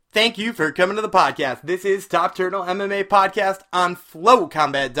Thank you for coming to the podcast. This is Top Turtle MMA Podcast on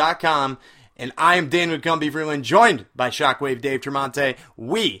FlowCombat.com, and I am Daniel Gumby Freeland, joined by Shockwave Dave Tremonte.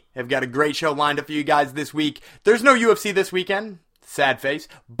 We have got a great show lined up for you guys this week. There's no UFC this weekend, sad face,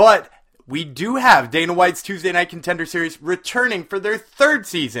 but we do have Dana White's Tuesday Night Contender Series returning for their third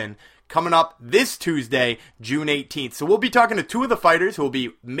season, coming up this Tuesday, June 18th. So we'll be talking to two of the fighters who will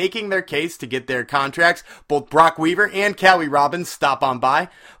be making their case to get their contracts. Both Brock Weaver and Callie Robbins stop on by.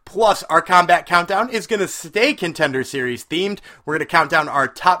 Plus, our Combat Countdown is going to stay Contender Series themed. We're going to count down our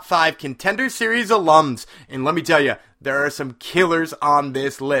top 5 Contender Series alums. And let me tell you, there are some killers on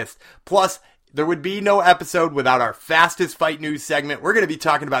this list. Plus, there would be no episode without our fastest fight news segment. We're going to be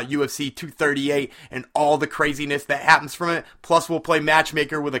talking about UFC 238 and all the craziness that happens from it. Plus, we'll play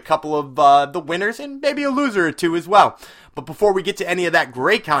matchmaker with a couple of the winners and maybe a loser or two as well. But before we get to any of that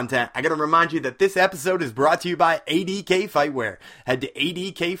great content, I got to remind you that this episode is brought to you by ADK Fightwear. Head to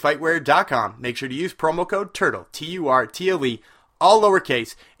adkfightwear.com. Make sure to use promo code TURTLE, TURTLE, all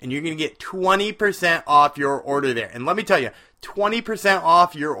lowercase, and you're going to get 20% off your order there. And let me tell you, 20%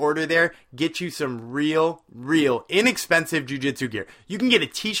 off your order there gets you some real inexpensive jiu-jitsu gear. You can get a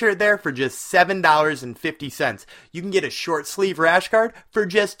t-shirt there for just $7.50. You can get a short sleeve rash guard for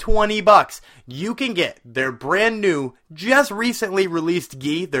just $20. You can get their brand new, just recently released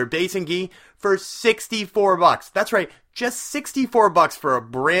gi, their base and gi, for $64. That's right, just $64 for a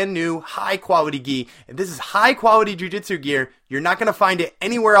brand new high quality gi. And this is high quality jiu-jitsu gear. You're not going to find it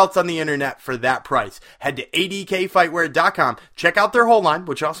anywhere else on the internet for that price. Head to adkfightwear.com. Check out their whole line,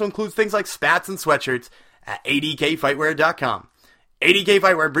 which also includes things like spats and sweatshirts at adkfightwear.com. ADK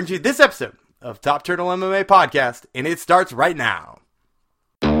Fightwear brings you this episode of Top Turtle MMA Podcast, and it starts right now.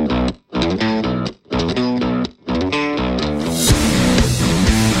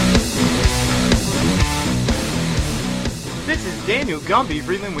 This is Daniel Gumby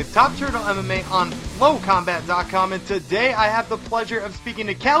Freeland with Top Turtle MMA on FlowCombat.com, and today I have the pleasure of speaking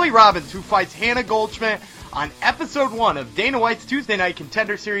to Callie Robbins, who fights Hannah Goldschmidt on Episode 1 of Dana White's Tuesday Night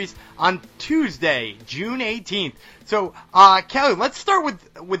Contender Series on Tuesday, June 18th. So, Callie, let's start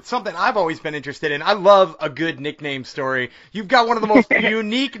with something I've always been interested in. I love a good nickname story. You've got one of the most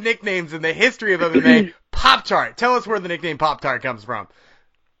unique nicknames in the history of MMA, Pop-Tart. Tell us where the nickname Pop-Tart comes from.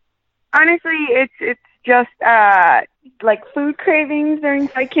 Honestly, it's just like food cravings during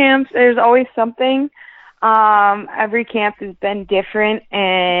fight camps. There's always something. Every camp has been different,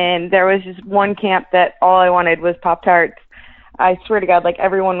 and there was just one camp that all I wanted was Pop-Tarts. I swear to God, like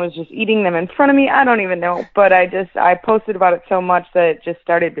everyone was just eating them in front of me. I don't even know, but I posted about it so much that it just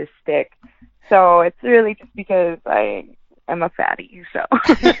started to stick. So it's really just because I'm a fatty, so.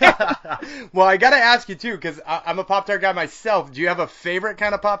 Well, I got to ask you, too, because I'm a Pop-Tart guy myself. Do you have a favorite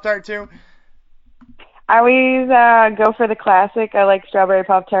kind of Pop-Tart, too? I always go for the classic. I like strawberry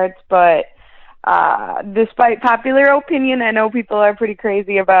Pop-Tarts, but despite popular opinion, I know people are pretty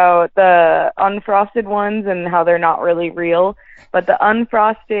crazy about the unfrosted ones and how they're not really real, but the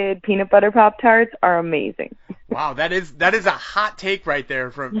unfrosted peanut butter Pop-Tarts are amazing. Wow, that is a hot take right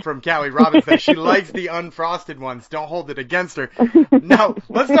there from Callie Robbins, that she likes the unfrosted ones. Don't hold it against her. Now,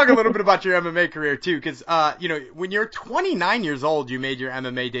 let's talk a little bit about your MMA career, too, because, when you're 29 years old, you made your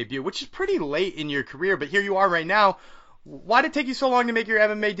MMA debut, which is pretty late in your career, but here you are right now. Why did it take you so long to make your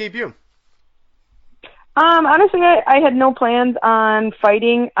MMA debut? Honestly, I had no plans on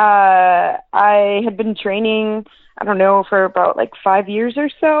fighting. I had been training, I don't know, for about like 5 years or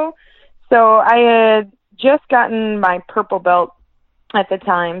so. So I had just gotten my purple belt at the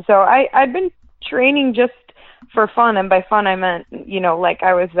time. So I'd been training just for fun, and by fun I meant, like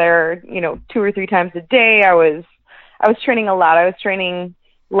I was there, 2 or 3 times a day. I was training a lot. I was training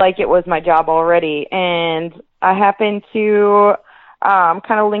like it was my job already, and I happened to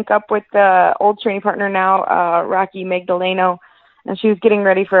kind of link up with the old training partner now, Rocky Magdaleno, and she was getting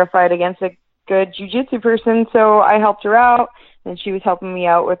ready for a fight against a good jiu-jitsu person, so I helped her out, and she was helping me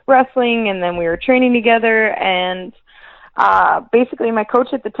out with wrestling, and then we were training together, and basically my coach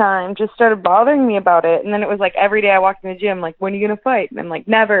at the time just started bothering me about it, and then it was like every day I walked in the gym, like, when are you going to fight? And I'm like,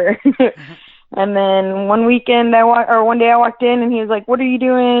 never. And then one day I walked in, and he was like, what are you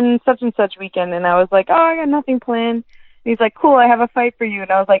doing such and such weekend? And I was like, I got nothing planned. And he's like, cool, I have a fight for you.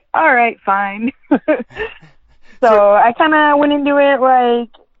 And I was like, all right, fine. So I kind of went into it like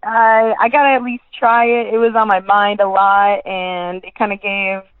I got to at least try it. It was on my mind a lot, and it kind of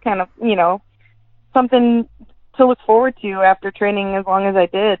gave something to look forward to after training as long as I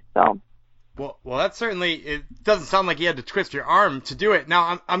did. So Well, that certainly, it doesn't sound like you had to twist your arm to do it.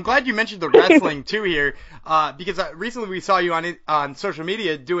 Now, I'm glad you mentioned the wrestling too here, because recently we saw you on social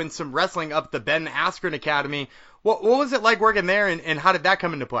media doing some wrestling up at the Ben Askren Academy. What was it like working there, and how did that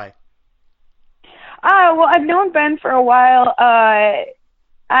come into play? Well, I've known Ben for a while.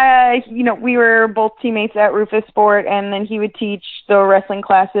 We were both teammates at Rufus Sport, and then he would teach the wrestling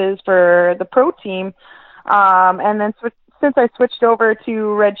classes for the pro team. And then since I switched over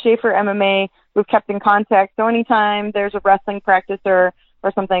to Red Schaefer MMA, we've kept in contact. So anytime there's a wrestling practice or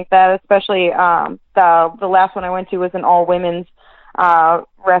something like that, especially the last one I went to was an all-women's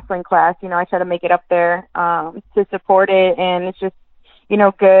wrestling class. I try to make it up there to support it, and it's just,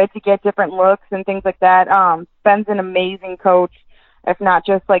 good to get different looks and things like that. Ben's an amazing coach. If not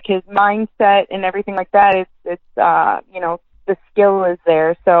just like his mindset and everything like that, it's the skill is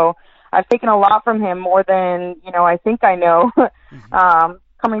there. So I've taken a lot from him, more than, I think I know.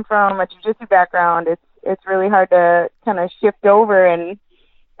 Coming from a jiu-jitsu background, it's really hard to kind of shift over and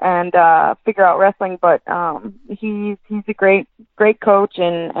figure out wrestling. But he's a great coach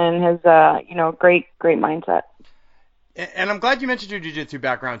and has great mindset. And I'm glad you mentioned your jiu-jitsu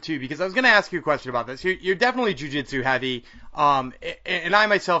background too, because I was going to ask you a question about this. You're definitely jiu-jitsu heavy, and I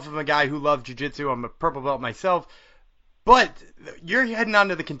myself am a guy who loves jiu-jitsu. I'm a purple belt myself. But you're heading on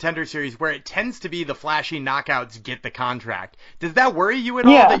to the Contender Series, where it tends to be the flashy knockouts get the contract. Does that worry you at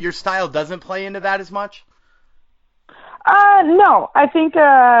all, that your style doesn't play into that as much? No, I think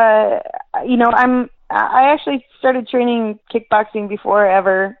I actually started training kickboxing before I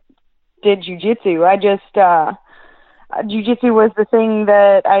ever did jiu-jitsu. Jiu-jitsu was the thing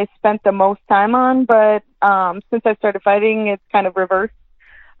that I spent the most time on, but since I started fighting, it's kind of reversed.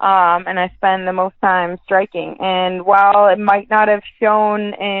 And I spend the most time striking. And while it might not have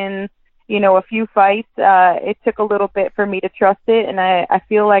shown in, a few fights, it took a little bit for me to trust it. And I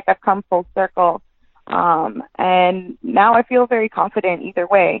feel like I've come full circle. And now I feel very confident either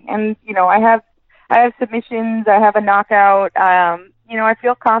way. And, I have submissions, I have a knockout. I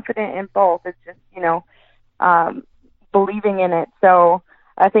feel confident in both. It's just, believing in it. So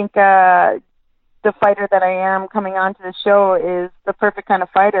I think, the fighter that I am coming onto the show is the perfect kind of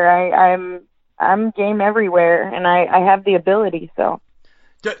fighter. I'm game everywhere, and I have the ability. So,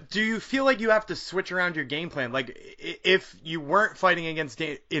 do you feel like you have to switch around your game plan? Like, if you weren't fighting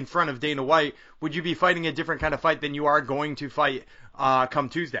in front of Dana White, would you be fighting a different kind of fight than you are going to fight come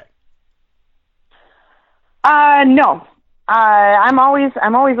Tuesday? No. I'm always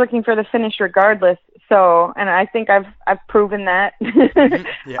looking for the finish regardless. So, and I think I've proven that. In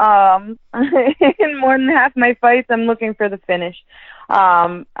more than half my fights, I'm looking for the finish.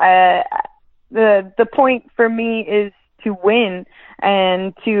 The point for me is to win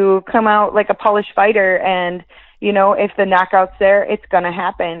and to come out like a polished fighter. And, if the knockout's there, it's going to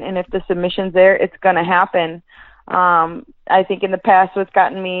happen. And if the submission's there, it's going to happen. I think in the past what's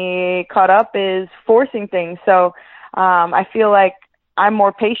gotten me caught up is forcing things. So, I feel like I'm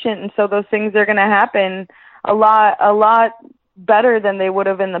more patient, and so those things are going to happen a lot better than they would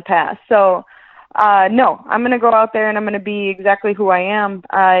have in the past. So, no, I'm going to go out there and I'm going to be exactly who I am.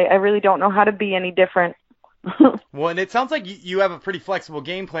 I really don't know how to be any different. Well, and it sounds like you have a pretty flexible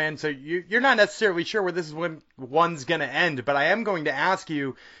game plan, so you're not necessarily sure where this is one's going to end. But I am going to ask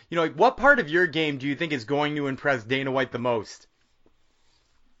you, what part of your game do you think is going to impress Dana White the most?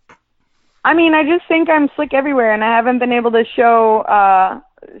 I mean, I just think I'm slick everywhere, and I haven't been able to show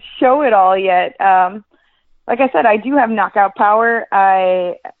it all yet. Like I said, I do have knockout power.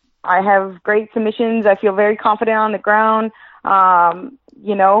 I have great submissions. I feel very confident on the ground. I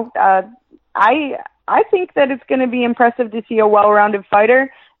think that it's going to be impressive to see a well-rounded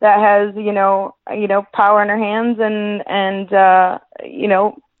fighter that has, power in her hands and the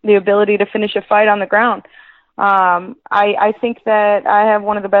ability to finish a fight on the ground. I think that I have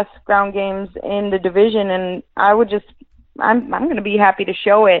one of the best ground games in the division, and I'm going to be happy to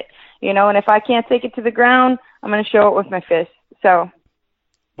show it, and if I can't take it to the ground, I'm going to show it with my fists. So.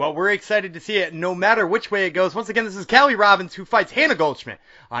 Well, we're excited to see it no matter which way it goes. Once again, this is Callie Robbins, who fights Hannah Goldschmidt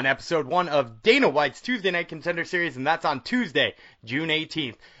on episode 1 of Dana White's Tuesday Night Contender Series, and that's on Tuesday, June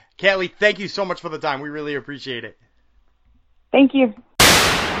 18th. Callie, thank you so much for the time. We really appreciate it. Thank you.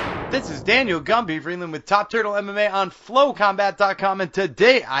 This is Daniel Gumby Freeland with Top Turtle MMA on FlowCombat.com, and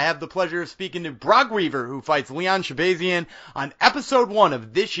today I have the pleasure of speaking to Brock Weaver, who fights Leon Shabazian on episode 1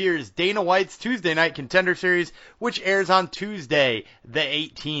 of this year's Dana White's Tuesday Night Contender Series, which airs on Tuesday, the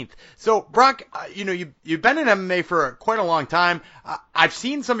 18th. So, Brock, you've been in MMA for quite a long time. I've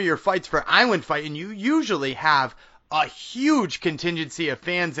seen some of your fights for Island Fight, and you usually have a huge contingency of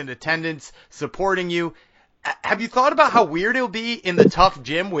fans in attendance supporting you. Have you thought about how weird it'll be in the tough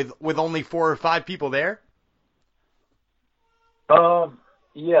gym with only 4 or 5 people there?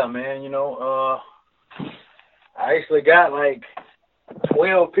 Yeah, man. I actually got like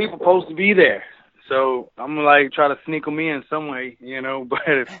 12 people supposed to be there, so I'm gonna like try to sneak them in some way,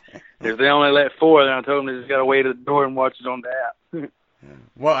 But if they only let 4, then I told them they just gotta wait at the door and watch it on the app.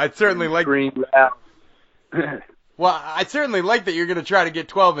 Well, I'd certainly like. Scream loud. Well, I'd certainly like that you're going to try to get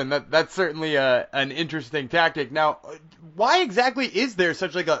 12 in. That's certainly an interesting tactic. Now, why exactly is there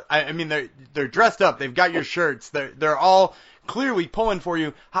such like a? I mean, they're dressed up. They've got your shirts. They're all clearly pulling for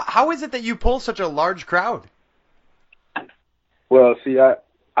you. How is it that you pull such a large crowd? Well, see,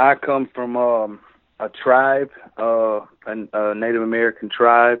 I come from a tribe, a Native American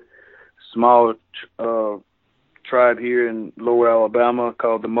tribe, small tribe here in Lower Alabama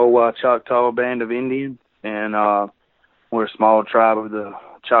called the Mowa Choctaw Band of Indians. And we're a small tribe of the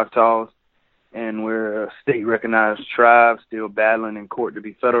Choctaws, and we're a state-recognized tribe, still battling in court to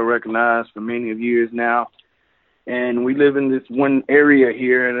be federal recognized for many of years now. And we live in this one area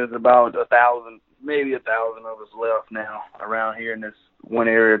here, and there's about 1,000, maybe 1,000 of us left now around here in this one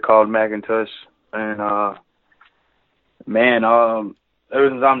area called McIntosh. And, ever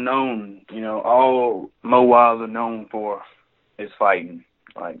since I'm known, all Mowas are known for is fighting.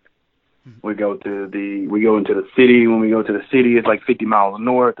 Like, we go into the city. When we go to the city, it's like 50 miles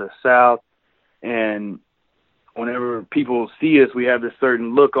north or south. And whenever people see us, we have this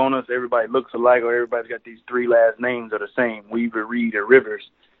certain look on us. Everybody looks alike, or everybody's got these 3 last names that are the same: Weaver, Reed, or Rivers.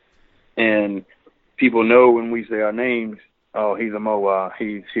 And people know when we say our names, oh, he's a Mowa.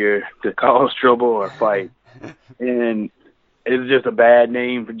 He's here to cause trouble or fight. And it's just a bad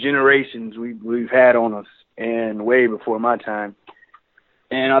name for generations we've had on us, and way before my time.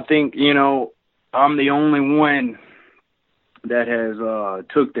 And I think, I'm the only one that has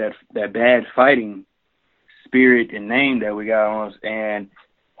took that bad fighting spirit and name that we got on us and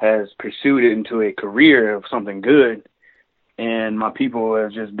has pursued it into a career of something good. And my people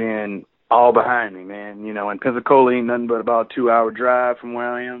have just been all behind me, man. And Pensacola ain't nothing but about a 2-hour drive from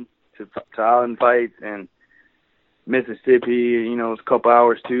where I am to Island Fights, and Mississippi, it's a couple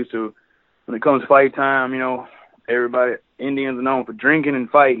hours too. So when it comes to fight time, everybody, Indians are known for drinking and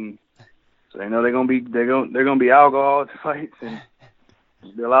fighting, so they know they're gonna be alcohol at the fights, and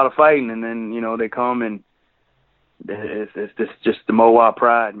there's a lot of fighting. And then they come, and it's just the Mowa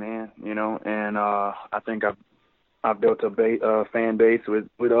pride, man. And I think I've built a fan base with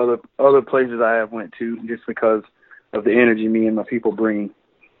other places I have went to just because of the energy me and my people bring.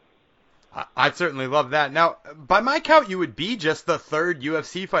 I'd certainly love that. Now, by my count, you would be just the 3rd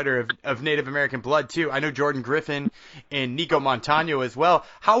UFC fighter of Native American blood, too. I know Jordan Griffin and Nico Montano as well.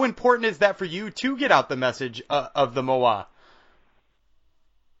 How important is that for you to get out the message of the Mowa?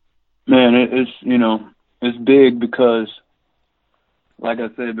 Man, it's big because, like I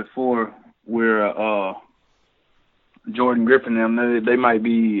said before, we're Jordan Griffin and them, they might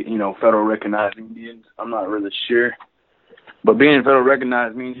be, federal recognized Indians. I'm not really sure. But being federal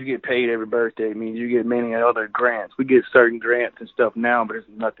recognized means you get paid every birthday. It means you get many other grants. We get certain grants and stuff now, but it's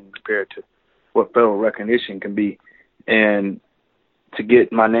nothing compared to what federal recognition can be. And to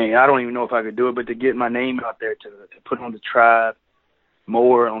get my name, I don't even know if I could do it, but to get my name out there, to put on the tribe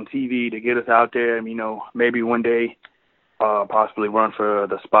more on TV, to get us out there, maybe one day possibly run for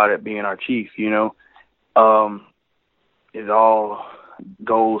the spot at being our chief, is all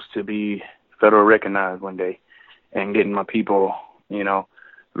goals to be federal recognized one day. And getting my people,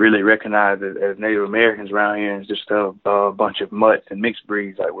 really recognized as Native Americans around here, is just a bunch of mutts and mixed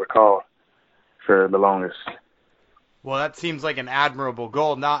breeds, like we're called, for the longest. Well, that seems like an admirable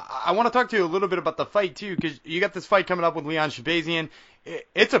goal. Now, I want to talk to you a little bit about the fight, too, because you got this fight coming up with Leon Shabazian.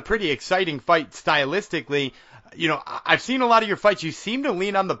 It's a pretty exciting fight stylistically. I've seen a lot of your fights. You seem to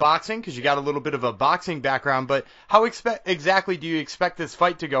lean on the boxing because you got a little bit of a boxing background, but how exactly do you expect this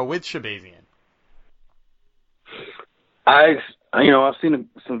fight to go with Shabazian? I've seen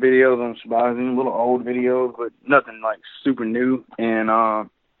some videos on Shabazian, little old videos, but nothing like super new. And I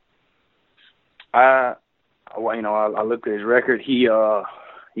looked at his record. He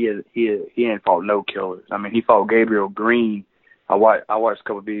ain't fought no killers. I mean, he fought Gabriel Green. I watched a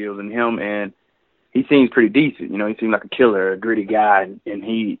couple of videos on him, and he seems pretty decent. He seemed like a killer, a gritty guy,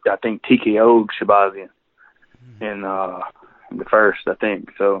 and I think TKO'd Shabazian in the first, I think.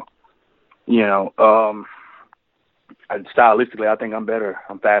 So, stylistically, I think I'm better.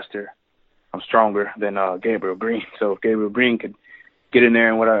 I'm faster. I'm stronger than Gabriel Green. So if Gabriel Green could get in there,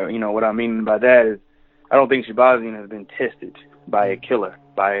 and what I mean by that is, I don't think Shabazian has been tested by a killer,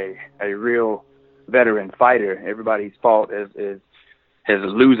 by a real veteran fighter. Everybody he's fought is has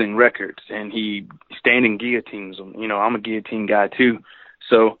losing records, and he standing guillotines them. You know, I'm a guillotine guy too,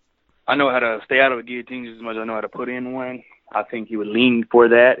 so I know how to stay out of a guillotine just as much as I know how to put in one. I think he would lean for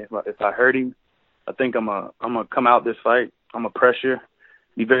that if I hurt him. I think I'm gonna come out this fight. I'm gonna pressure,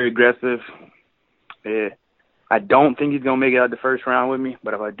 be very aggressive. I don't think he's gonna make it out the first round with me,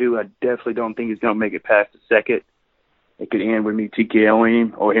 but if I do, I definitely don't think he's gonna make it past the second. It could end with me TKOing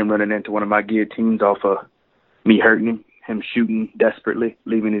him or him running into one of my guillotines off of me hurting him shooting desperately,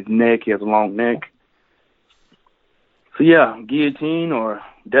 leaving his neck. He has a long neck. So, yeah, guillotine or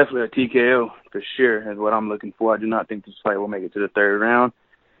definitely a TKO for sure is what I'm looking for. I do not think this fight will make it to the third round.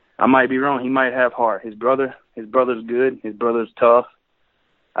 I might be wrong. He might have heart. His brother's good. His brother's tough.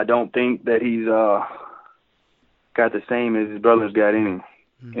 I don't think that he's got the same as his brother's got in him.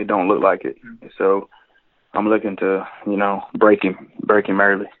 It don't look like it. So I'm looking to, break him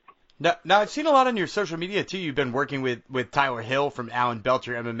early. Now, I've seen a lot on your social media, too. You've been working with Tyler Hill from Alan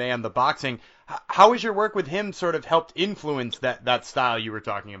Belcher MMA on the boxing. How has your work with him sort of helped influence that style you were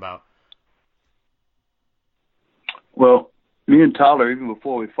talking about? Well, me and Tyler, even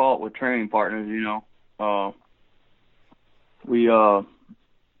before we fought, were training partners,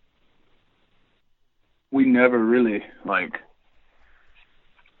 we never really,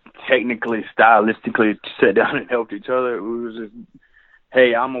 technically, stylistically sat down and helped each other. It was just,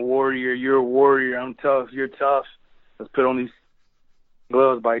 hey, I'm a warrior, you're a warrior, I'm tough, you're tough. Let's put on these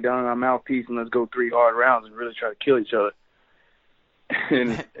gloves, bite down on our mouthpiece, and let's go 3 hard rounds and really try to kill each other.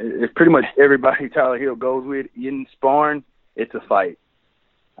 And it's pretty much everybody Tyler Hill goes with. In sparring, it's a fight.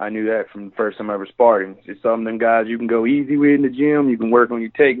 I knew that from the first time I ever sparred. It's some of them guys you can go easy with in the gym. You can work on your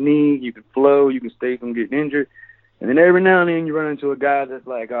technique. You can flow. You can stay from getting injured. And then every now and then you run into a guy that's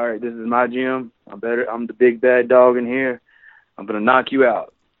like, all right, this is my gym. I'm the big bad dog in here. I'm going to knock you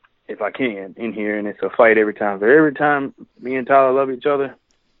out if I can in here. And it's a fight every time. So every time me and Tyler love each other,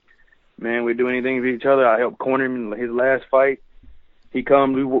 man, we do anything for each other. I helped corner him in his last fight. He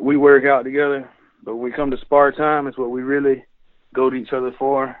comes, we work out together. But when we come to spar time, it's what we really go to each other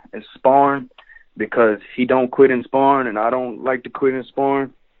for, is sparring, because he don't quit in sparring and I don't like to quit in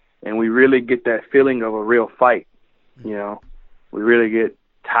sparring. And we really get that feeling of a real fight. We really get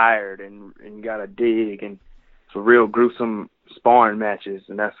tired and got to dig, and it's a real gruesome sparring matches,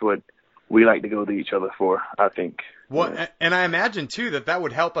 and that's what we like to go to each other for, I think. Well, and I imagine, too, that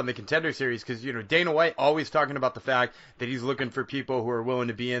would help on the Contender Series because, Dana White always talking about the fact that he's looking for people who are willing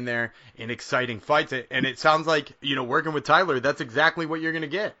to be in there in exciting fights. And it sounds like, working with Tyler, that's exactly what you're going to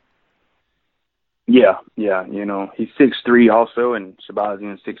get. Yeah. He's 6'3" also, and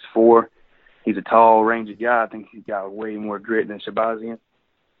Shabazian's 6'4". He's a tall, rangy guy. I think he's got way more grit than Shabazian.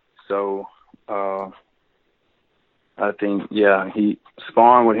 So, I think,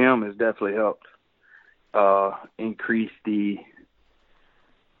 sparring with him has definitely helped increase the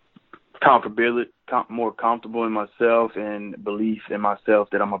comfortability, more comfortable in myself and belief in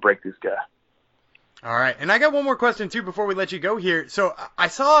myself that I'm going to break this guy. All right. And I got one more question, too, before we let you go here. So I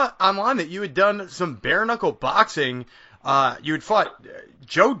saw online that you had done some bare-knuckle boxing. You had fought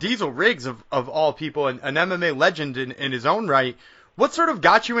Joe Diesel Riggs, of all people, an MMA legend in his own right. What sort of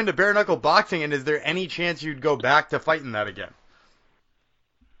got you into bare-knuckle boxing, and is there any chance you'd go back to fighting that again?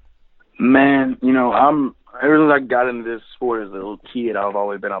 Man, ever since I got into this sport as a little kid, I've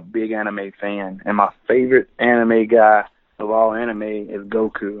always been a big anime fan. And my favorite anime guy of all anime is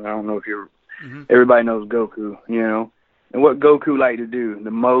Goku. I don't know if everybody knows Goku, And what Goku liked to do the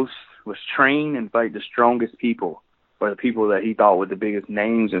most was train and fight the strongest people, or the people that he thought were the biggest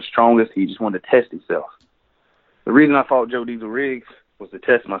names and strongest. He just wanted to test himself. The reason I fought Joe Diesel Riggs was to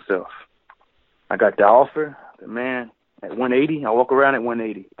test myself. I got the offer, at 180, I walk around at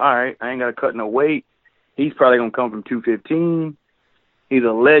 180. All right, I ain't got to cut no weight. He's probably going to come from 215. He's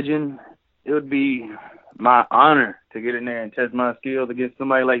a legend. It would be my honor to get in there and test my skills against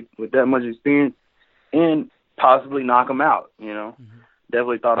somebody with that much experience and possibly knock him out,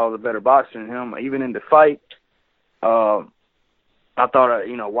 Definitely thought I was a better boxer than him. Even in the fight, I thought,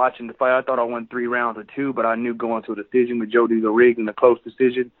 watching the fight, I thought I won 3 rounds or 2, but I knew going to a decision with Joe Diesel Riggs in a close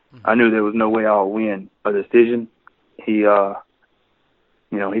decision, I knew there was no way I would win a decision. He,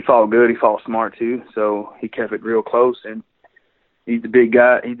 he fought good. He fought smart too. So he kept it real close, and he's the big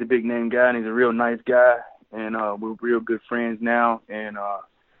guy. He's a big name guy, and he's a real nice guy. And we're real good friends now. And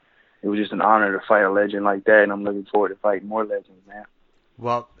it was just an honor to fight a legend like that. And I'm looking forward to fighting more legends, man.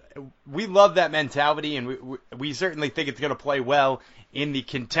 Well, we love that mentality, and we certainly think it's going to play well in the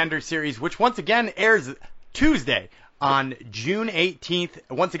Contender Series, which once again airs Tuesday on June 18th.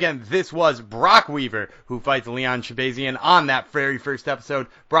 Once again, this was Brock Weaver who fights Leon Shabazian on that very first episode.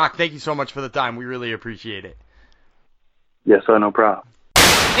 Brock, thank you so much for the time. We really appreciate it. Yes, sir, no problem.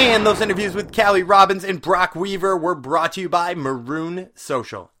 And those interviews with Callie Robbins and Brock Weaver were brought to you by Maroon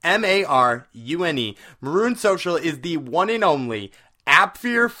Social. Marune. Maroon Social is the one and only app for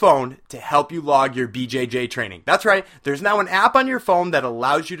your phone to help you log your BJJ training. That's right. There's now an app on your phone that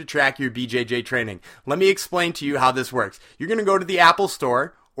allows you to track your BJJ training. Let me explain to you how this works. You're going to go to the Apple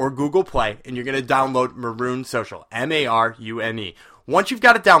Store or Google Play, and you're going to download Maroon Social. Marune. Once you've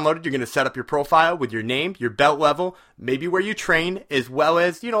got it downloaded, you're going to set up your profile with your name, your belt level, maybe where you train, as well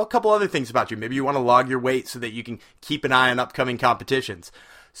as, a couple other things about you. Maybe you want to log your weight so that you can keep an eye on upcoming competitions.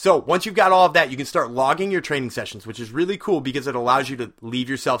 So once you've got all of that, you can start logging your training sessions, which is really cool because it allows you to leave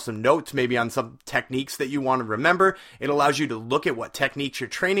yourself some notes, maybe on some techniques that you want to remember. It allows you to look at what techniques you're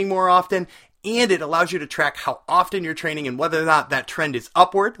training more often. And it allows you to track how often you're training and whether or not that trend is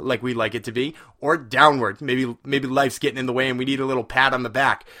upward, like we like it to be, or downward. Maybe life's getting in the way and we need a little pat on the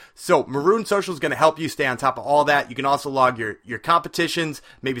back. So Maroon Social is going to help you stay on top of all that. You can also log your competitions,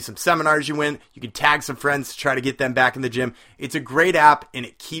 maybe some seminars you win. You can tag some friends to try to get them back in the gym. It's a great app and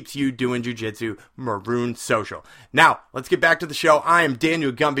it keeps you doing jiu-jitsu. Maroon Social. Now, let's get back to the show. I am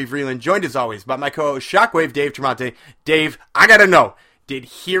Daniel Gumby Freeland, joined as always by my co-host Shockwave Dave Tremonte. Dave, I got to know. Did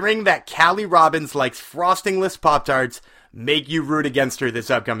hearing that Callie Robbins likes frostingless Pop-Tarts make you root against her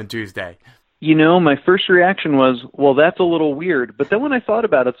this upcoming Tuesday? My first reaction was, well, that's a little weird. But then when I thought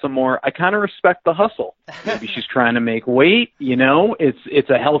about it some more, I kind of respect the hustle. Maybe she's trying to make weight, It's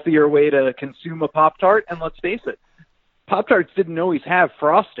a healthier way to consume a Pop-Tart. And let's face it, Pop-Tarts didn't always have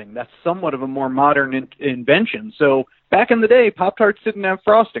frosting. That's somewhat of a more modern invention. So back in the day, Pop-Tarts didn't have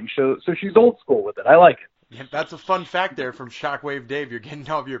frosting. So she's old school with it. I like it. Yeah, that's a fun fact there from Shockwave Dave. You're getting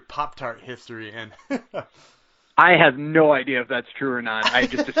all of your Pop-Tart history in. I have no idea if that's true or not. I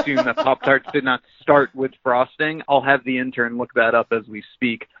just assume that Pop-Tarts did not start with frosting. I'll have the intern look that up as we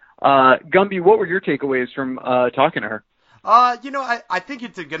speak. Gumby, what were your takeaways from talking to her? I think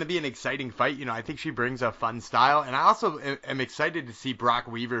it's going to be an exciting fight. I think she brings a fun style, and I also am excited to see Brock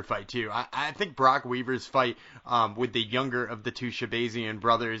Weaver fight too. I think Brock Weaver's fight with the younger of the two Shabazian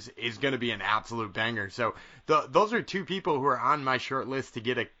brothers is going to be an absolute banger. So those are two people who are on my short list to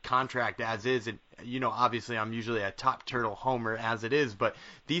get a contract as is, and obviously I'm usually a Top Turtle homer as it is, but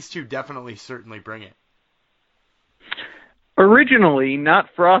these two definitely certainly bring it. Originally not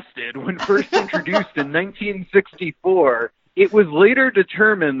frosted, when first introduced in 1964, it was later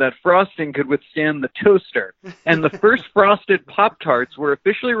determined that frosting could withstand the toaster, and the first frosted Pop-Tarts were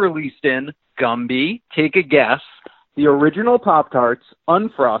officially released in, Gumby, take a guess, the original Pop-Tarts,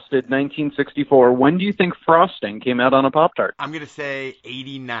 unfrosted, 1964. When do you think frosting came out on a Pop-Tart? I'm going to say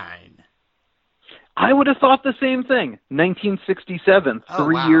 89. I would have thought the same thing, 1967,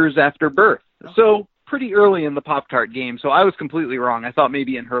 three wow. years after birth. So pretty early in the Pop-Tart game, so I was completely wrong. I thought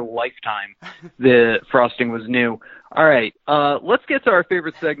maybe in her lifetime the frosting was new. All right, let's get to our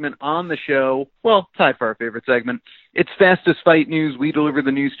favorite segment on the show. Well, tied for our favorite segment. It's Fastest Fight News. We deliver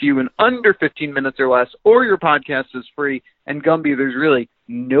the news to you in under 15 minutes or less, or your podcast is free. And Gumby, there's really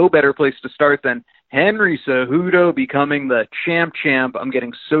no better place to start than Henry Cejudo becoming the champ. I'm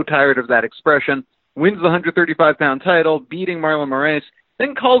getting so tired of that expression. Wins the 135-pound title, beating Marlon Moraes,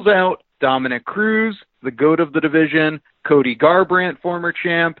 then calls out Dominic Cruz, the GOAT of the division, Cody Garbrandt, former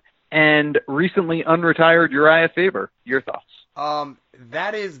champ, and recently unretired Uriah Faber. Your thoughts?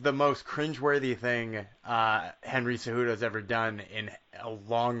 That is the most cringeworthy thing Henry Cejudo's ever done in a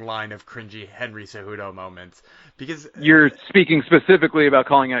long line of cringy Henry Cejudo moments. Because you're speaking specifically about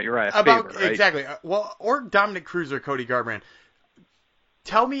calling out Uriah Faber, right? Exactly. Well, or Dominic Cruz or Cody Garbrandt.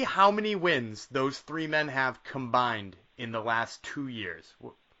 Tell me how many wins those three men have combined in the last 2 years.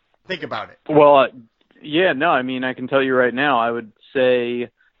 Think about it. Well, I can tell you right now, I would say,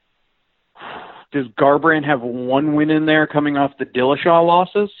 does Garbrandt have one win in there coming off the Dillashaw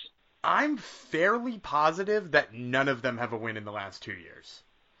losses? I'm fairly positive that none of them have a win in the last 2 years.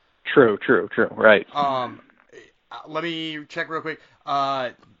 True, right. Let me check real quick.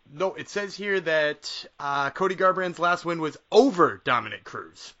 No, it says here that Cody Garbrandt's last win was over Dominic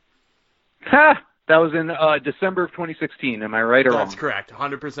Cruz. Ha! That was in December of 2016. Am I right or wrong? That's correct.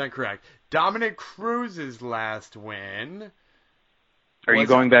 100% correct. Dominic Cruz's last win... Are you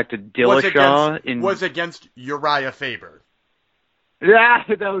going back to Dillashaw? Was against Uriah Faber. Yeah,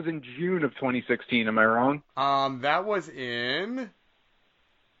 that was in June of 2016. Am I wrong? That was in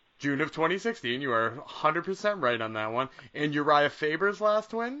June of 2016. You are 100% right on that one. And Uriah Faber's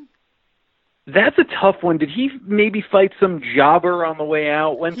last win? That's a tough one. Did he maybe fight some jobber on the way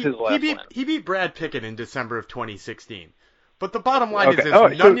out? When's his last win? He beat Brad Pickett in December of 2016. But the bottom line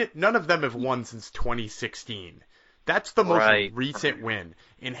is none of them have won since 2016. That's the most recent win.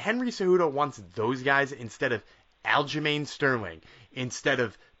 And Henry Cejudo wants those guys instead of Aljamain Sterling, instead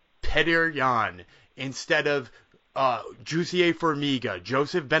of Petr Yan, instead of Jussier Formiga,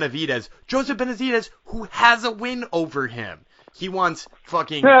 Joseph Benavidez, who has a win over him. He wants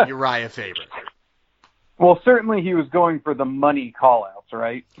fucking Uriah Faber. Well, certainly he was going for the money call-outs,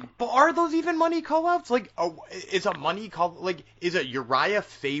 right? But are those even money call-outs? Like, is a Uriah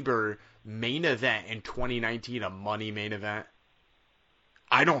Faber main event in 2019 a money main event?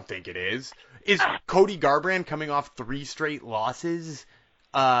 I don't think it is. Is Cody Garbrandt coming off 3 straight losses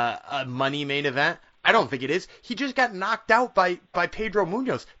a money main event? I don't think it is. He just got knocked out by Pedro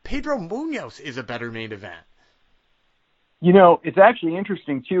Munoz. Pedro Munoz is a better main event. You know, it's actually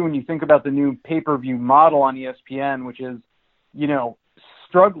interesting, too, when you think about the new pay-per-view model on ESPN, which is, you know,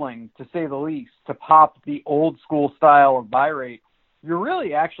 struggling, to say the least, to pop the old-school style of buy rate. You're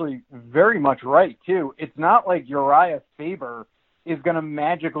really actually very much right, too. It's not like Uriah Faber is going to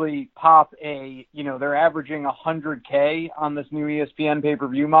magically pop they're averaging 100K on this new ESPN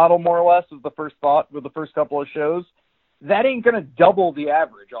pay-per-view model, more or less, is the first thought with the first couple of shows. That ain't going to double the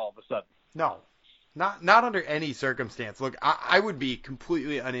average all of a sudden. No. Not under any circumstance. Look, I would be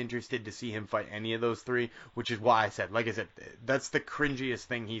completely uninterested to see him fight any of those 3, which is why I said, that's the cringiest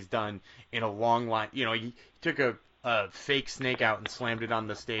thing he's done in a long line. You know, he took a fake snake out and slammed it on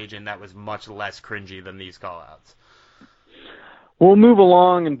the stage, and that was much less cringy than these call-outs. We'll move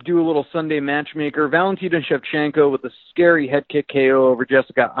along and do a little Sunday matchmaker. Valentina Shevchenko with a scary head kick KO over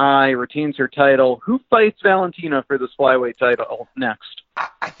Jessica Ai retains her title. Who fights Valentina for this flyweight title next?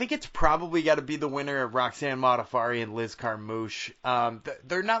 I think it's probably got to be the winner of Roxanne Modaffari and Liz Carmouche.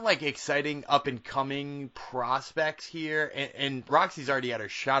 They're not like exciting up-and-coming prospects here, and Roxy's already had her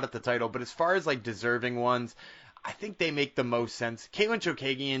shot at the title, but as far as like deserving ones, I think they make the most sense. Caitlin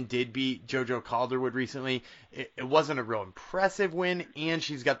Chokagian did beat JoJo Calderwood recently. It wasn't a real impressive win, and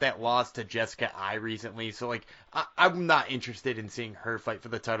she's got that loss to Jessica Ai recently. So, I'm not interested in seeing her fight for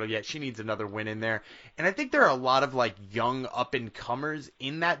the title yet. She needs another win in there. And I think there are a lot of, young up-and-comers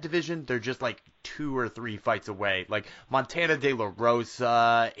in that division. They're just, 2 or 3 fights away. Like Montana De La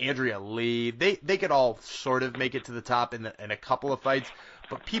Rosa, Andrea Lee. They could all sort of make it to the top in a couple of fights.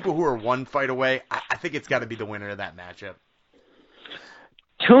 But people who are 1 fight away, I think it's got to be the winner of that matchup.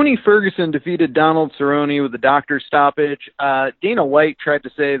 Tony Ferguson defeated Donald Cerrone with a doctor stoppage. Dana White tried to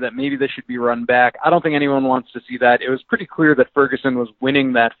say that maybe this should be run back. I don't think anyone wants to see that. It was pretty clear that Ferguson was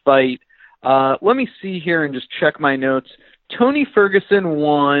winning that fight. Let me see here and just check my notes. Tony Ferguson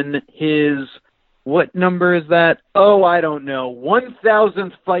won his... What number is that? Oh, I don't know.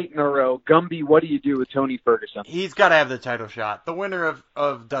 1,000th fight in a row. Gumby, what do you do with Tony Ferguson? He's got to have the title shot. The winner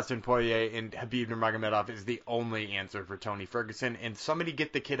of Dustin Poirier and Khabib Nurmagomedov is the only answer for Tony Ferguson. And somebody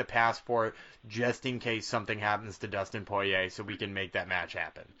get the kid a passport just in case something happens to Dustin Poirier so we can make that match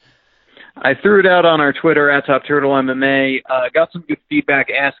happen. I threw it out on our Twitter at Top Turtle MMA. Got some good feedback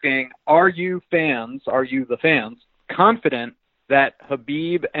asking, are you the fans, confident that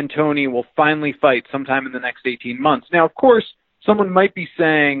Khabib and Tony will finally fight sometime in the next 18 months? Now, of course, someone might be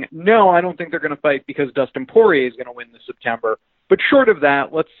saying, no, I don't think they're going to fight because Dustin Poirier is going to win this September. But short of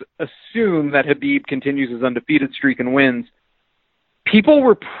that, let's assume that Khabib continues his undefeated streak and wins. People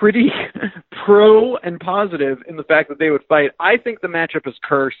were pretty pro and positive in the fact that they would fight. I think the matchup is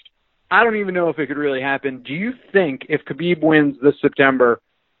cursed. I don't even know if it could really happen. Do you think if Khabib wins this September,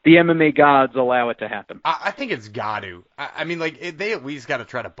 the MMA gods allow it to happen? I think it's got to. I mean, they at least got to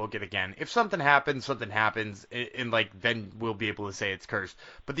try to book it again. If something happens, and then we'll be able to say it's cursed.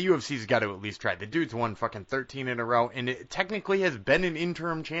 But the UFC's got to at least try. The dude's won fucking 13 in a row, and it technically has been an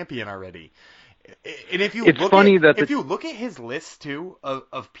interim champion already. And if you look at his list too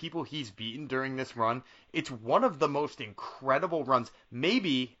of people he's beaten during this run, it's one of the most incredible runs.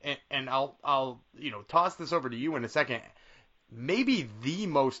 Maybe, and I'll toss this over to you in a second. Maybe the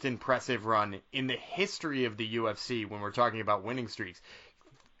most impressive run in the history of the UFC when we're talking about winning streaks.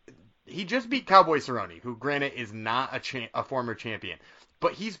 He just beat Cowboy Cerrone, who granted is not a former champion,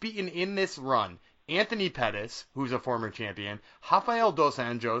 but he's beaten in this run Anthony Pettis, who's a former champion, Rafael Dos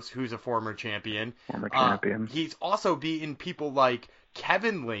Anjos, who's a former champion. He's also beaten people like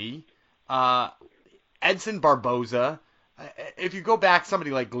Kevin Lee, Edson Barboza. If you go back,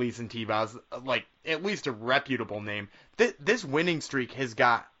 somebody like Gleason Tibas, at least a reputable name. This winning streak has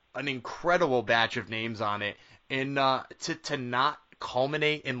got an incredible batch of names on it, and to not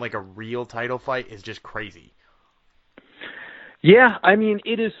culminate in a real title fight is just crazy. Yeah, I mean,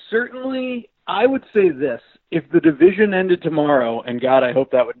 it is certainly, I would say this, if the division ended tomorrow, and God, I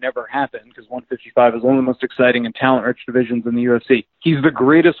hope that would never happen, because 155 is one of the most exciting and talent-rich divisions in the UFC. He's the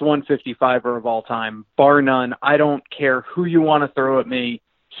greatest 155er of all time, bar none. I don't care who you want to throw at me.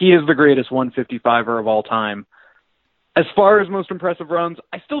 He is the greatest 155er of all time. As far as most impressive runs,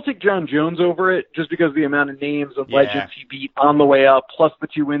 I still take John Jones over it just because of the amount of names and legends he beat on the way up, plus the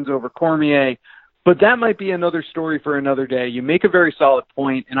 2 wins over Cormier. But that might be another story for another day. You make a very solid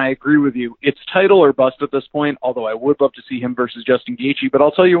point, and I agree with you. It's title or bust at this point, although I would love to see him versus Justin Gaethje. But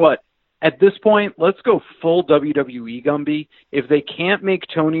I'll tell you what, at this point, let's go full WWE, Gumby. If they can't make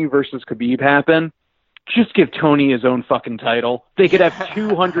Tony versus Khabib happen, just give Tony his own fucking title. They could have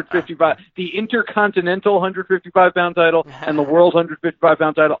 255, the Intercontinental 155-pound title and the World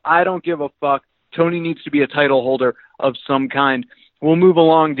 155-pound title. I don't give a fuck. Tony needs to be a title holder of some kind. We'll move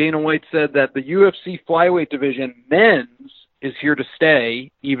along. Dana White said that the UFC flyweight division, men's, is here to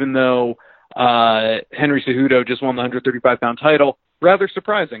stay, even though Henry Cejudo just won the 135-pound title. Rather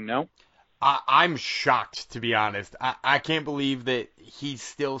surprising, no? I'm shocked, to be honest. I can't believe that he's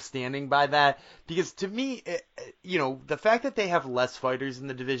still standing by that, because to me, the fact that they have less fighters in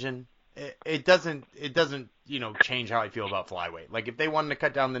the division, it doesn't change how I feel about flyweight. Like, if they wanted to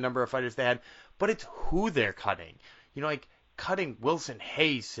cut down the number of fighters they had, but it's who they're cutting. Cutting Wilson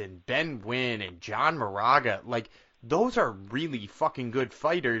Hayes and Ben Nguyen and John Moraga, those are really fucking good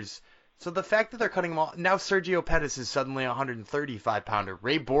fighters. So the fact that they're cutting them all, now Sergio Pettis is suddenly a 135-pounder.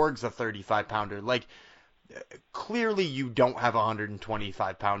 Ray Borg's a 35-pounder. Clearly you don't have a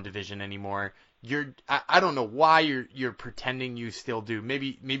 125-pound division anymore. I don't know why you're pretending you still do.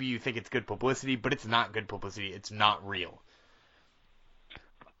 Maybe you think it's good publicity, but it's not good publicity. It's not real.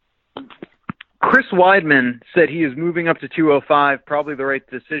 Chris Weidman said he is moving up to 205, probably the right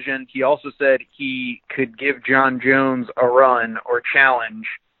decision. He also said he could give John Jones a run or challenge.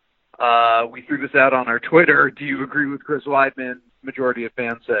 We threw this out on our Twitter. Do you agree with Chris Weidman? Majority of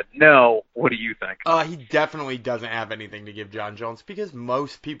fans said no. What do you think? He definitely doesn't have anything to give John Jones, because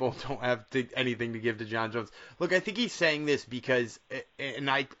most people don't have anything to give to John Jones. Look, I think he's saying this because,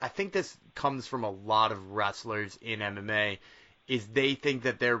 and I think this comes from a lot of wrestlers in MMA, is they think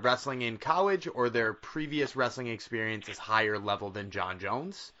that their wrestling in college or their previous wrestling experience is higher level than John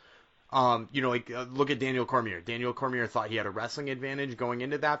Jones. Look at Daniel Cormier. Daniel Cormier thought he had a wrestling advantage going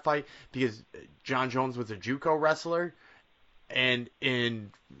into that fight because John Jones was a JUCO wrestler, and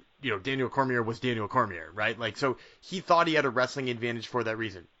Daniel Cormier was Daniel Cormier, right? So he thought he had a wrestling advantage for that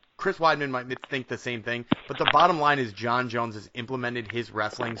reason. Chris Weidman might think the same thing, but the bottom line is John Jones has implemented his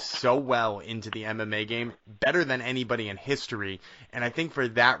wrestling so well into the MMA game, better than anybody in history, and I think for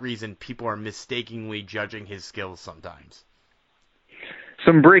that reason people are mistakenly judging his skills sometimes.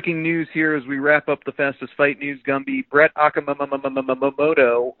 Some breaking news here as we wrap up the Fastest Fight News, Gumby. Brett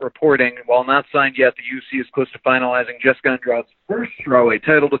Okamoto reporting, while not signed yet, the UFC is close to finalizing Jessica Andrade's first strawweight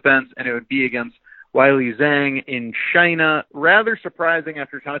title defense, and it would be against Weili Zhang in China. Rather surprising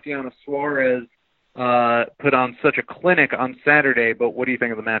after Tatiana Suarez put on such a clinic on Saturday, but what do you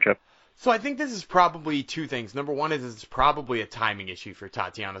think of the matchup? So I think this is probably two things. Number one is it's probably a timing issue for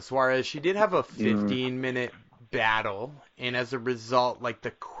Tatiana Suarez. She did have a 15-minute battle, and as a result,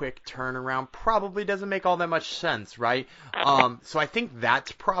 the quick turnaround probably doesn't make all that much sense, right? So I think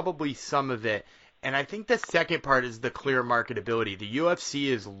that's probably some of it. And I think the second part is the clear marketability. The UFC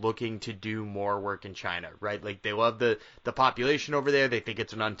is looking to do more work in China, right? They love the population over there. They think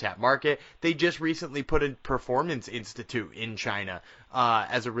it's an untapped market. They just recently put a performance institute in China.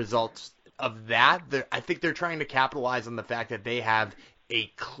 As a result of that, I think they're trying to capitalize on the fact that they have a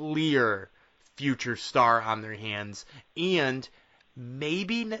clear future star on their hands, and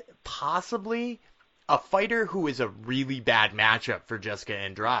maybe, possibly, a fighter who is a really bad matchup for Jessica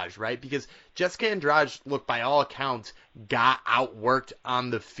Andrade, right? Because Jessica Andrade, look, by all accounts, got outworked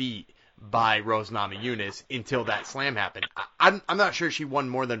on the feet by Rose Namajunas until that slam happened. I'm not sure she won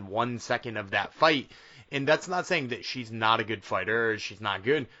more than 1 second of that fight, and that's not saying that she's not a good fighter or she's not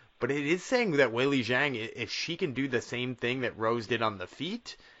good, but it is saying that Weili Zhang, if she can do the same thing that Rose did on the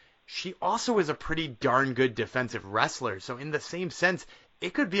feet, she also is a pretty darn good defensive wrestler. So in the same sense,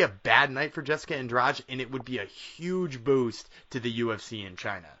 it could be a bad night for Jessica Andrade, and it would be a huge boost to the UFC in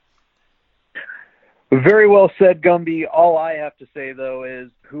China. Very well said, Gumby. All I have to say, though, is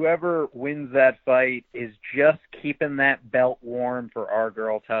whoever wins that fight is just keeping that belt warm for our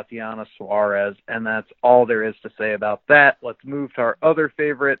girl, Tatiana Suarez, and that's all there is to say about that. Let's move to our other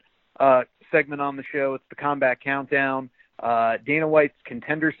favorite segment on the show. It's the Combat Countdown. Dana White's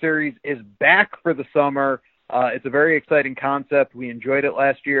Contender Series is back for the summer. It's a very exciting concept. We enjoyed it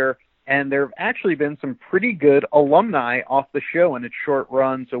last year, and there have actually been some pretty good alumni off the show in its short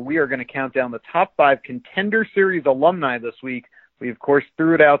run, so we are going to count down the top 5 Contender Series alumni this week. We, of course,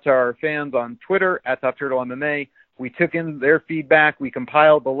 threw it out to our fans on Twitter, at Top Turtle MMA. We took in their feedback. We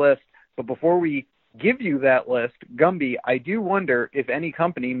compiled the list, but before we give you that list, Gumby, I do wonder if any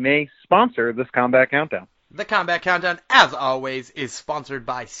company may sponsor this Combat Countdown. The Combat Countdown, as always, is sponsored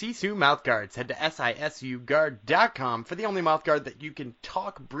by Sisu Mouthguards. Head to SISUguard.com for the only mouthguard that you can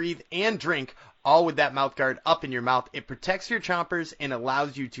talk, breathe, and drink, all with that mouthguard up in your mouth. It protects your chompers and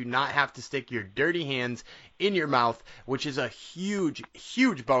allows you to not have to stick your dirty hands in your mouth, which is a huge,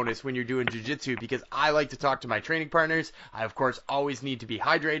 huge bonus when you're doing jiu-jitsu, because I like to talk to my training partners. I, of course, always need to be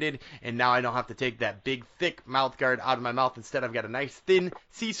hydrated, and now I don't have to take that big, thick mouthguard out of my mouth. Instead, I've got a nice, thin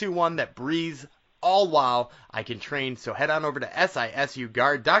Sisu one that breathes all while I can train. So head on over to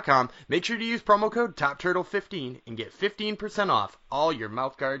SISUguard.com. Make sure to use promo code TOPTURTLE15 and get 15% off all your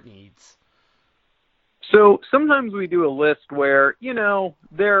mouthguard needs. So sometimes we do a list where,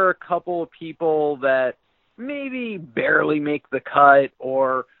 there are a couple of people that maybe barely make the cut,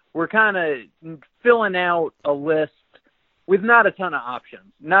 or we're kind of filling out a list with not a ton of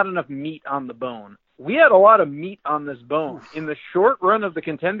options, not enough meat on the bone. We had a lot of meat on this bone. In the short run of the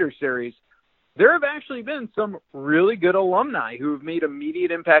Contender Series, there have actually been some really good alumni who have made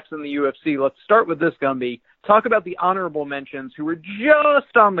immediate impacts in the UFC. Let's start with this, Gumby. Talk about the honorable mentions who were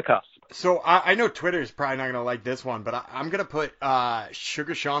just on the cusp. So I know Twitter's probably not going to like this one, but I'm going to put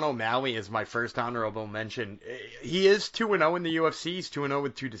Sugar Sean O'Malley as my first honorable mention. He is 2-0 in the UFC. He's 2-0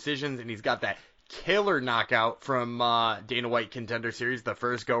 with 2 decisions, and he's got that killer knockout from Dana White Contender Series, the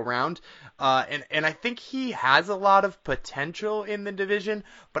first go-round. And I think he has a lot of potential in the division,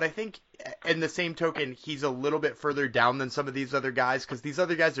 but I think in the same token, he's a little bit further down than some of these other guys, because these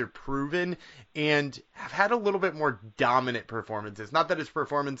other guys are proven and have had a little bit more dominant performances. Not that his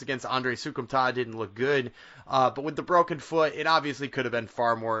performance against Andre Sukumta didn't look good, but with the broken foot, it obviously could have been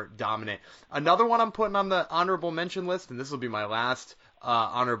far more dominant. Another one I'm putting on the honorable mention list, and this will be my last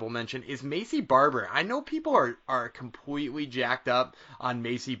honorable mention, is Macy Barber. I know people are completely jacked up on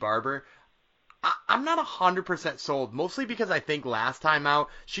Macy Barber. I'm not 100% sold, mostly because I think last time out,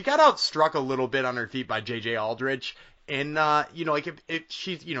 she got outstruck a little bit on her feet by JJ Aldrich. And, if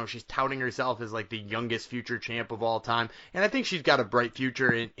she's, she's touting herself as like the youngest future champ of all time. And I think she's got a bright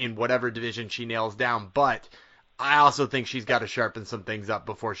future in whatever division she nails down. But I also think she's got to sharpen some things up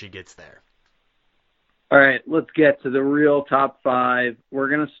before she gets there. All right, let's get to the real top 5. We're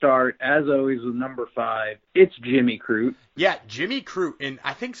going to start, as always, with number 5. It's Jimmy Crute. Yeah, Jimmy Crute, and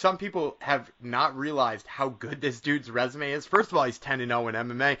I think some people have not realized how good this dude's resume is. First of all, he's 10-0 in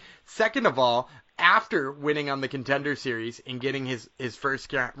MMA. Second of all, after winning on the Contender Series and getting his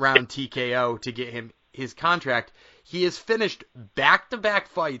first round TKO to get him his contract, he has finished back-to-back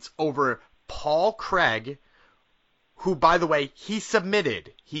fights over Paul Craig, who, by the way, he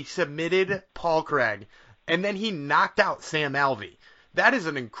submitted Paul Craig, and then he knocked out Sam Alvey. That is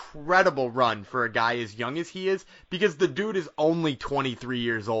an incredible run for a guy as young as he is, because the dude is only 23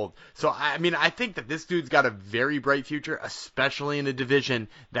 years old. So, I think that this dude's got a very bright future, especially in a division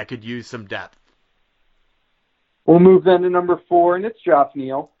that could use some depth. We'll move then to number 4, and it's Geoff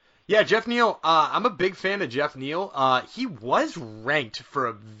Neal. Yeah, Geoff Neal, I'm a big fan of Geoff Neal. He was ranked for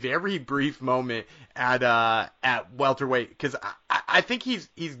a very brief moment at welterweight, because I think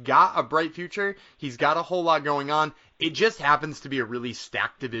he's got a bright future. He's got a whole lot going on. It just happens to be a really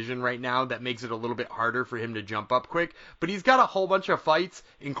stacked division right now that makes it a little bit harder for him to jump up quick. But he's got a whole bunch of fights,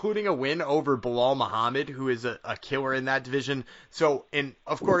 including a win over Bilal Muhammad, who is a killer in that division. So, and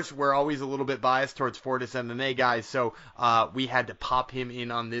of course, we're always a little bit biased towards Fortis MMA guys, so we had to pop him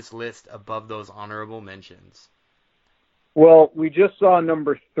in on this list above those honorable mentions. Well, we just saw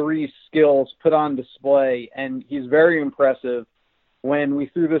number 3 skills put on display, and he's very impressive. When we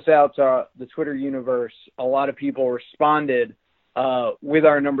threw this out to the Twitter universe, a lot of people responded with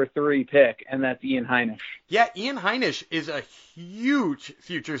our number 3 pick, and that's Ian Heinisch. Yeah, Ian Heinisch is a huge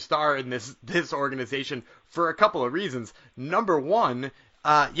future star in this organization for a couple of reasons. Number one,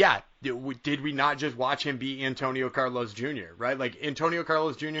 did we not just watch him beat Antonio Carlos Jr., right? Like, Antonio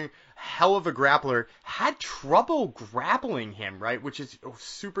Carlos Jr., hell of a grappler, had trouble grappling him, right? Which is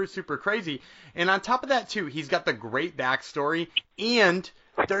super, super crazy. And on top of that, too, he's got the great backstory, and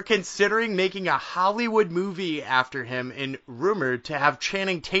they're considering making a Hollywood movie after him and rumored to have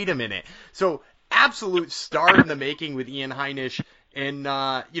Channing Tatum in it. So, absolute star in the making with Ian Heinisch. And,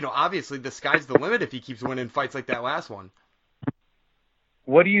 obviously the sky's the limit if he keeps winning fights like that last one.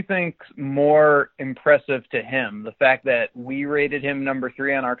 What do you think's more impressive to him? The fact that we rated him number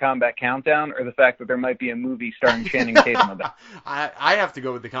 3 on our Combat Countdown, or the fact that there might be a movie starring Channing Tatum about? I have to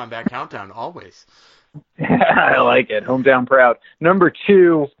go with the Combat Countdown, always. I like it. Hometown proud. Number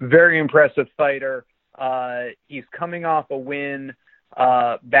 2, very impressive fighter. He's coming off a win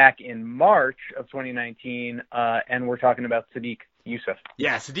back in March of 2019, and we're talking about Sadiq Youssef.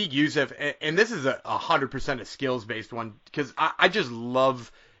 Yeah, Sadiq Youssef, and this is a 100% a skills-based one, because I just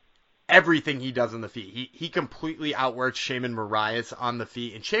love everything he does on the feet. He completely outworks Shaman Moraes on the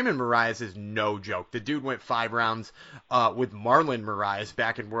feet, and Shaman Moraes is no joke. The dude went 5 rounds with Marlon Moraes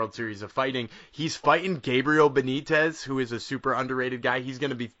back in World Series of Fighting. He's fighting Gabriel Benitez, who is a super underrated guy. He's going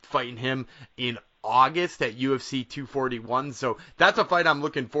to be fighting him in August at UFC 241, so that's a fight I'm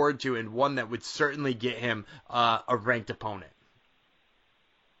looking forward to, and one that would certainly get him a ranked opponent.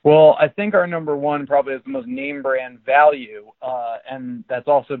 Well, I think our number one probably has the most name brand value, and that's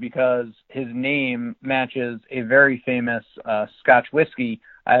also because his name matches a very famous Scotch whiskey.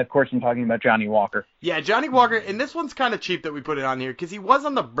 Of course, I'm talking about Johnny Walker. Yeah, Johnny Walker, and this one's kind of cheap that we put it on here because he was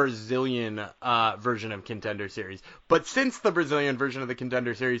on the Brazilian version of Contender Series. But since the Brazilian version of the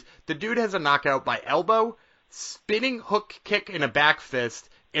Contender Series, the dude has a knockout by elbow, spinning hook kick, and a back fist,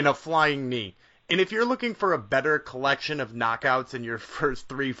 and a flying knee. And if you're looking for a better collection of knockouts in your first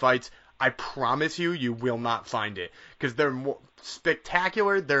 3 fights, I promise you will not find it. Because they're more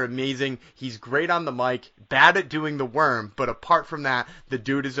spectacular, they're amazing, he's great on the mic, bad at doing the worm, but apart from that, the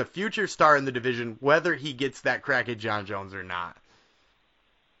dude is a future star in the division, whether he gets that crack at John Jones or not.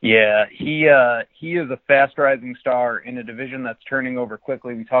 Yeah, he is a fast-rising star in a division that's turning over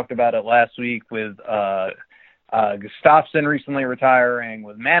quickly. We talked about it last week with Gustafsson recently retiring,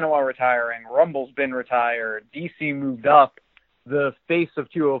 with Manoa retiring, Rumble's been retired, DC moved up. The face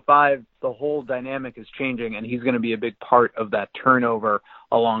of 205, the whole dynamic is changing, and he's going to be a big part of that turnover,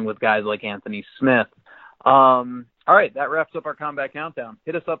 along with guys like Anthony Smith. All right, that wraps up our Combat Countdown.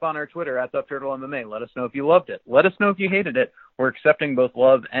 Hit us up on our Twitter, @TuffTurtleMMA. Let us know if you loved it. Let us know if you hated it. We're accepting both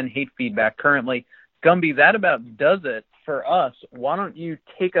love and hate feedback currently. Gumby, that about does it for us. Why don't you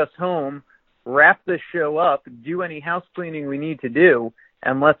take us home, wrap this show up, do any house cleaning we need to do,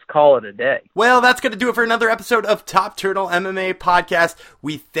 and let's call it a day. Well, that's going to do it for another episode of Top Turtle MMA Podcast.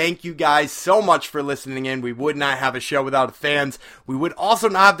 We thank you guys so much for listening in. We would not have a show without the fans. We would also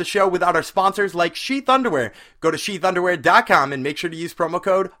not have the show without our sponsors like Sheath Underwear. Go to sheathunderwear.com and make sure to use promo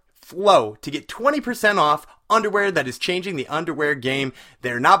code FLOW to get 20% off underwear that is changing the underwear game.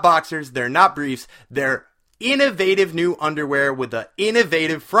 They're not boxers. They're not briefs. They're innovative new underwear with an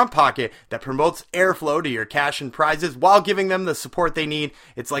innovative front pocket that promotes airflow to your cash and prizes while giving them the support they need.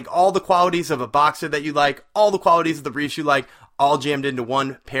 It's like all the qualities of a boxer that you like, all the qualities of the briefs you like, all jammed into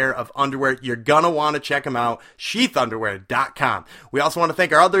one pair of underwear. You're gonna want to check them out, sheathunderwear.com. We also want to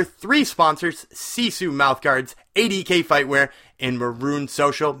thank our other 3 sponsors, Sisu Mouthguards, ADK Fightwear, and Maroon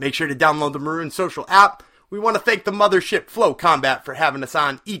Social. Make sure to download the Maroon Social app. We want to thank the mothership Flow Combat for having us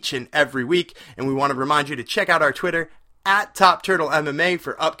on each and every week, and we want to remind you to check out our Twitter @TopTurtleMMA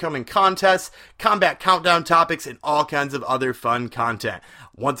for upcoming contests, combat countdown topics, and all kinds of other fun content.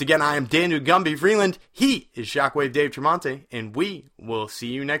 Once again, I am Daniel Gumby Freeland. He is Shockwave Dave Tremonte, and we will see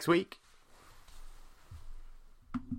you next week.